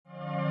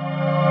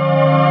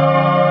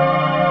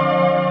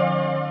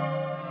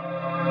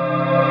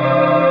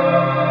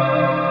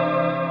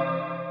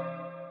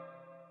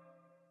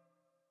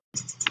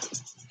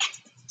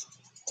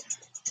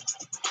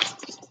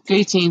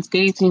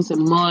Greetings,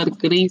 and more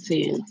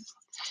greetings.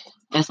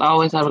 As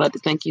always, I would like to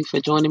thank you for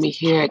joining me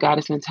here at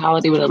Goddess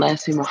Mentality with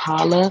Alessi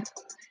Mahala.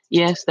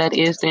 Yes, that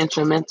is the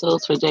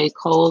instrumentals for J.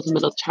 Cole's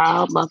Middle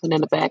Child bumping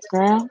in the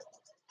background.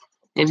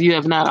 If you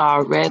have not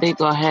already,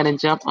 go ahead and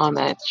jump on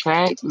that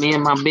track. Me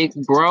and my big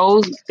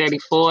bros,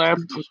 34,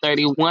 I'm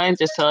 31,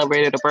 just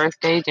celebrated a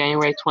birthday,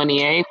 January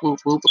 28th. Whoop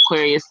whoop,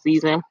 Aquarius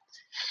season.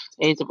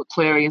 Age of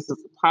Aquarius is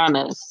upon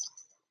us.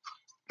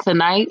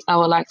 Tonight, I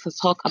would like to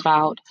talk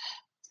about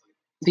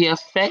the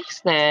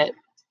affects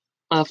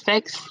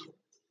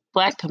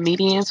Black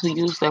comedians who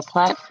use their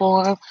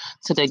platform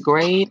to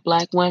degrade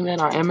Black women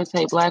or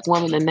imitate Black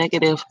women in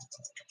negative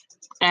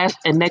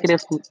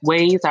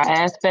ways or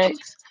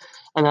aspects,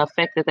 and the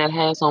effect that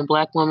has on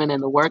Black women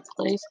in the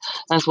workplace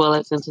as well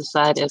as in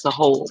society as a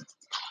whole.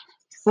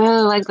 So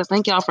I'd like to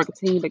thank y'all for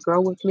continuing to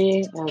grow with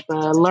me as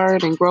I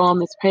learn and grow on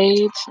this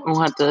page. I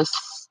want to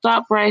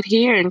stop right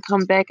here and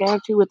come back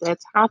at you with that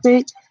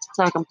topic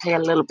so I can pay a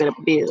little bit of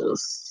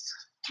bills.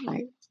 All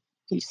right,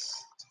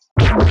 peace.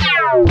 All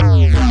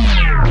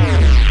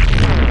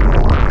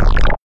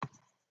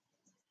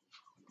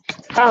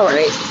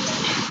right.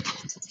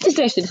 It's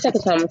actually the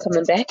second time I'm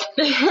coming back.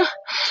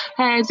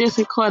 I just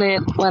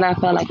recorded what I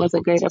felt like was a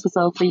great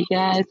episode for you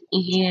guys,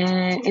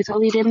 and it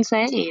totally didn't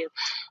save.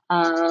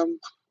 Um,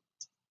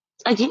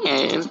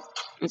 Again,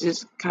 it's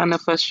just kind of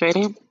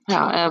frustrating.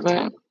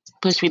 However,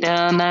 push me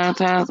down 9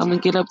 times, I'm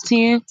gonna get up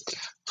 10.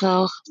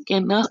 So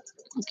getting up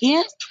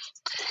again,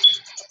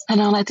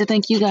 and I'd like to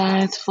thank you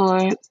guys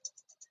for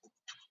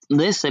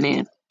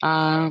listening.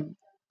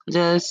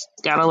 Just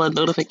got a little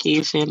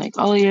notification like,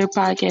 oh, your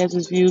podcast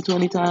was viewed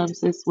 20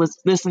 times. This was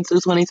listened to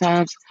 20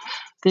 times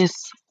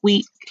this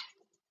week.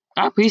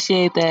 I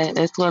appreciate that.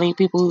 That's 20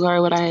 people who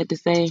heard what I had to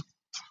say.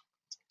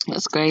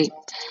 That's great.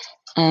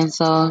 And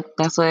so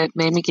that's what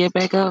made me get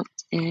back up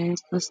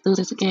and let's do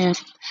this again.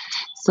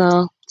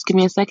 So just give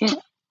me a second.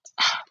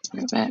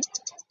 Right back.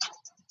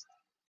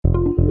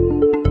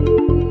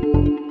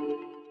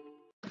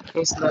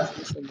 It's not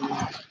listening.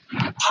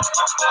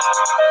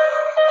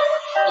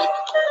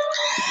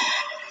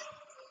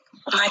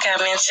 Like I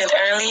mentioned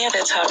earlier,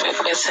 the topic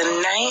for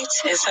tonight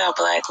is how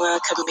Black women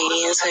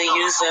comedians who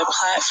use their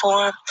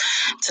platform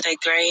to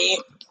degrade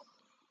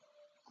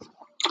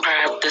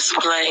or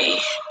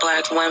display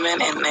Black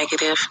women in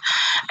negative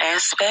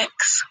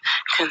aspects,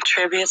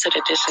 contribute to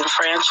the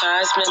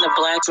disenfranchisement of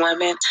Black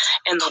women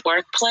in the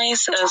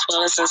workplace as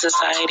well as in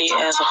society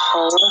as a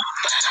whole.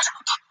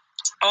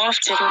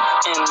 Often,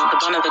 and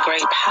one of the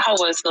great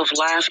powers of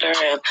laughter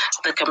and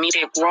the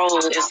comedic role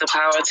is the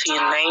power to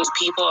unite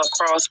people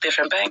across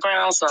different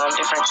backgrounds,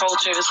 different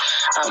cultures.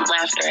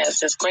 Laughter has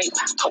this great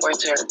power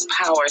to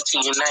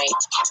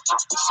unite.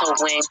 So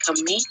when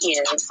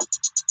comedians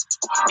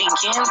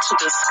begin to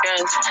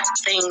discuss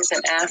things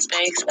and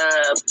aspects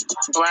of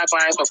Black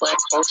life or Black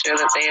culture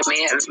that they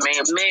may or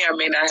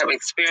may not have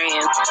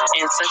experienced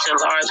in such a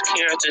large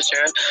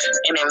caricature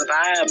in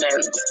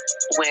environments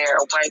where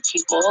white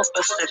people,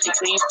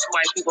 specifically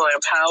white people in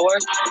power,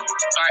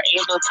 are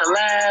able to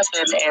laugh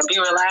and be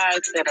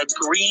relaxed and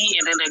agree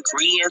in an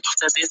agreement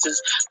that this is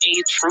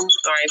a truth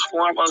or a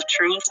form of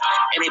truth,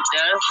 and it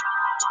does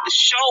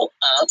show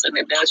up, and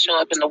it does show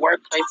up in the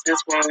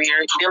workplaces when we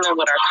are dealing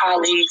with our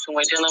colleagues and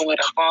we're dealing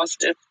with our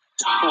bosses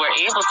who are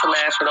able to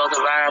laugh in those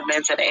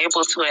environments and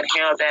able to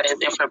inhale that as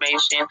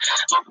information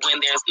when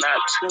there's not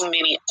too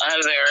many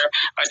other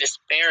or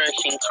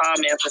disparaging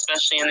comments,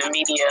 especially in the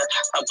media,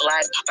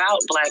 about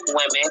Black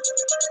women.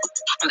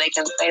 They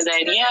can say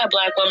that, yeah,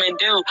 Black women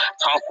do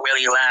talk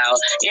really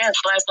loud. Yes,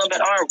 Black women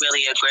are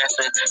really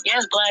aggressive.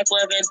 Yes, Black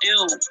women do.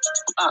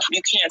 You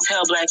can't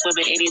tell Black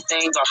women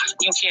anything, or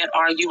you can't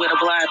argue with a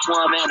Black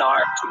woman, or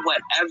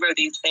whatever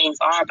these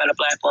things are about a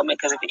Black woman,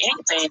 because if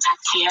anything,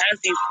 she has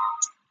these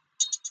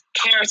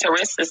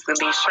characteristics and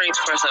these traits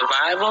for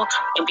survival,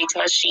 and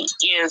because she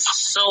is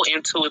so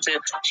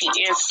intuitive, she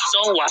is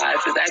so wise,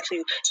 it's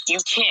actually, you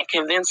can't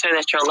convince her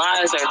that your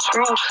lies are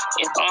true.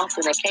 It's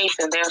often the case,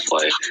 and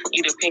therefore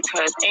you depict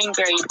her as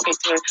anger, you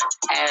depict her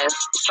as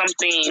some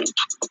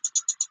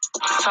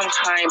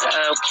kind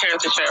of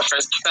caricature of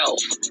herself.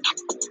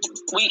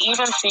 We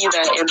even see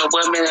that in the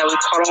women that we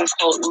quote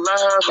unquote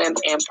love and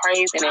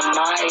praise and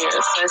admire,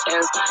 such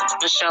as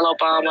Michelle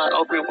Obama,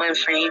 Oprah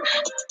Winfrey,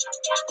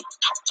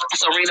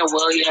 Serena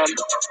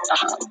Williams,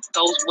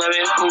 those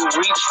women who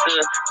reach the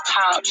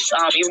tops,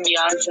 even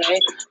Beyonce,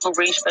 who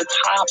reach the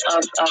top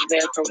of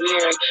their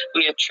career.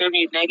 We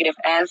attribute negative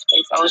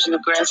aspects, ocean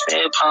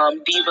aggressive,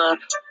 diva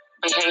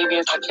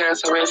behaviors or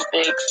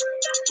characteristics.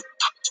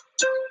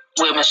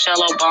 With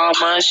Michelle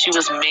Obama, she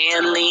was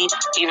manly.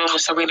 Even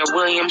with Serena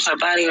Williams, her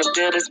body was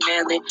good as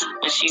manly.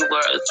 When she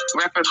was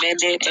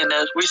reprimanded in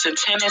a recent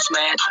tennis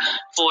match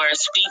for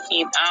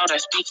speaking out or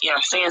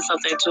saying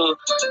something to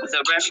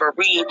the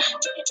referee,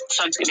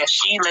 something that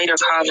she later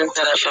commented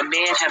that if a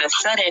man had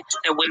said it,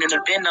 there wouldn't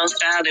have been no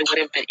sound. There would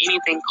have been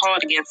anything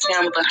called against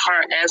him, but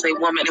her as a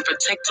woman, and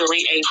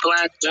particularly a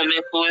Black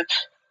woman who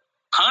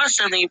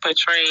constantly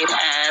portrayed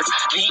as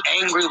the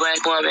angry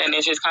black woman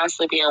and just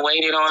constantly being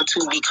waited on to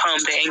become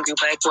the angry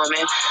black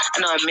woman. I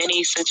know in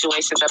many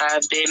situations that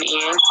I've been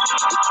in,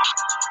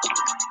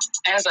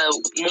 as a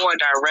more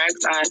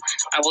direct,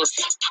 I was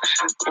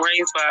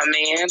raised by a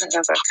man,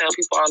 as I tell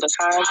people all the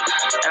time,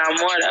 and I'm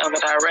more of a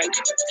direct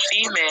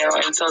female,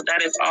 and so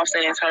that is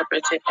often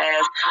interpreted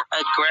as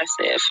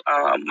aggressive.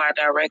 My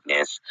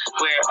directness,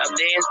 where a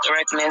man's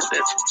directness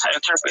is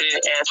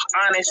interpreted as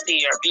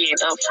honesty or being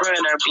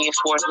upfront or being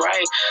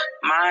forthright,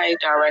 my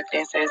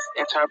directness is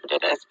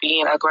interpreted as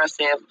being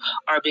aggressive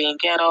or being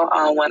ghetto.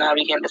 When I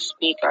begin to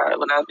speak, or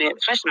when I begin,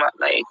 especially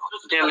like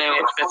dealing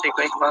with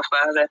particularly my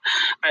father,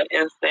 for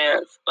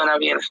instance, when I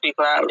begin to speak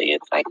loudly,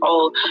 it's like,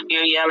 oh,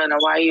 you're yelling, or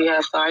why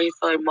are you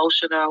so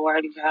emotional,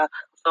 why do you have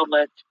so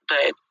much?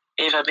 But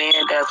if a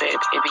man does it,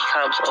 it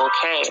becomes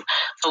okay.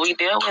 So we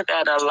deal with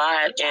that a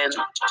lot, and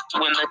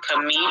when the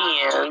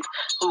comedians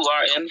who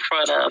are in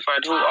front of, or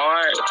who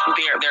are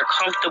they're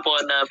comfortable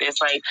enough,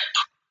 it's like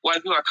white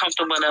people are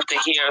comfortable enough to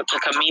hear the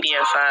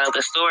comedian side of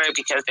the story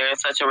because they're in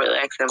such a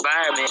relaxed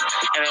environment,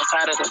 and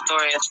inside of the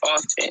story is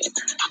often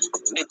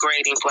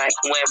degrading black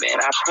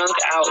women. I put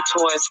out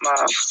towards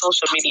my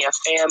social media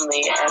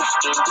family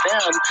asking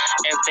them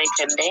if they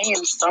could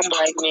name some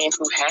black men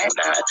who had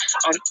not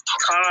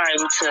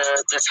climbed to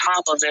the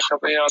top of their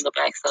career on the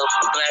backs of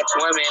black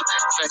women,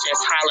 such as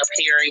Tyler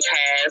Perry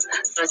has,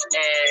 such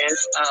as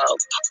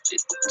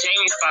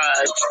Jamie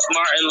Foxx,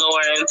 Martin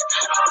Lawrence,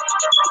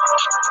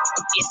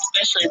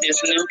 especially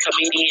this new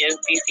comedian,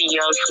 DC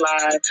Young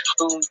Fly,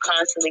 who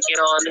constantly get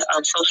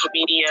on social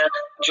media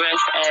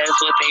dressed as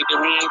what they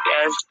believe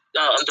as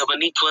the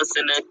Moniquas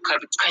and the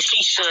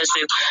Kashishas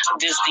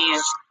and just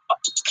these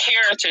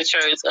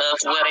caricatures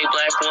of what a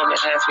black woman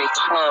has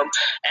become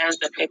as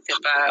depicted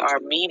by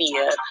our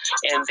media,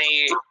 and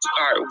they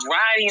are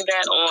riding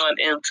that on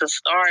into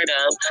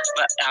stardom.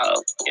 But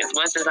as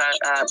much as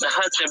the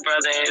Hudson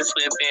brothers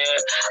with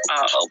their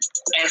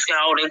asking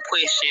all them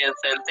questions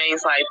and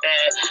things like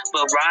that,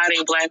 but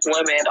riding black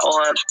women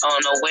on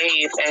a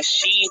wave, as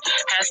she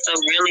has to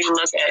really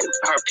look at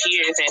her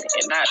peers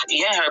and not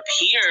her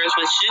peers,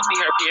 but should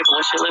be her peers,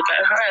 but should look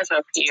at her as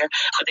her peer,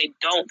 but they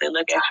don't. They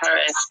look at her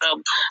as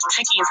some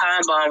ticking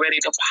time bomb ready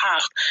to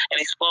pop and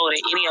explode,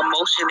 and any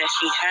emotion that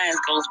she has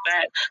goes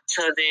back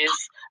to this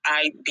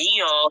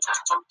ideal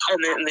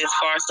and this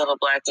farce of a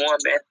black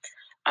woman.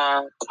 So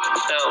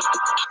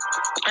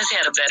I just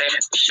had a better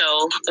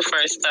show the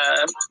first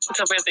time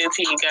to present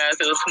to you guys.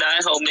 It was 9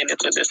 whole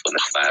minutes, but this one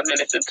is 5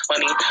 minutes and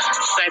 20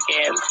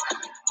 seconds.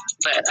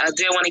 But I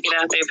did want to get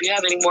out there. If you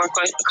have any more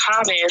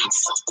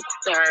comments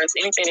or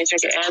anything that you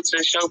can add to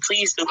the show,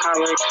 please do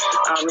comment.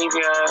 Leave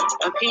your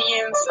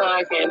opinions so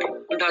I can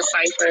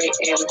decipher it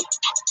and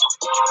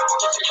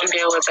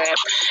deal with that.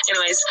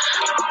 Anyways,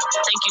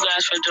 thank you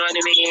guys for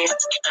joining me.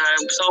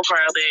 I'm so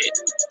proud that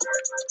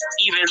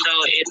even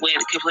though it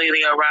went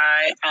completely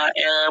awry, I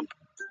am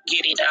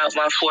getting out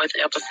my 4th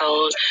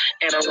episode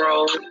in a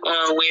row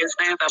on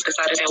Wednesdays. I've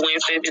decided that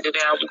Wednesday is the day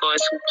I'm going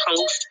to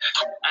post.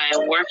 I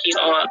am working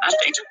on, I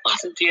think I'm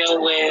going to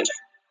deal with,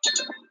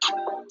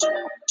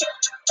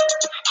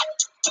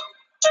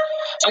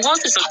 I'm going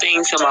through some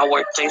things in my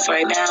workplace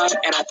right now,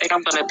 and I think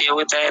I'm going to deal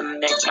with that in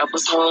the next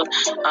episode.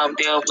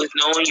 Deal with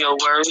knowing your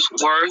worth,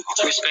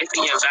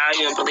 respecting your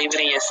value, and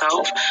believing in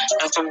yourself.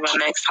 That's going to be my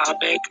next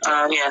topic.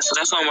 So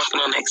that's what I'm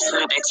working on next.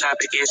 The next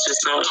topic is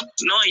just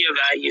knowing your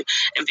value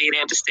and being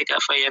able to stick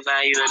up for your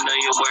value and know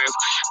your worth,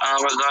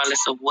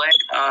 regardless of what,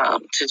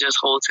 to just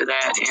hold to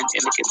that and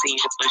to continue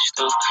to push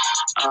through.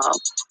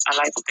 I'd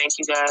like to thank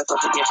you guys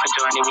once again for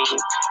joining me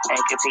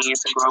and continue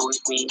to grow with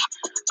me.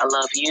 I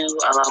love you.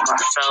 I love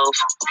myself.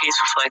 Peace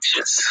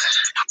Reflections.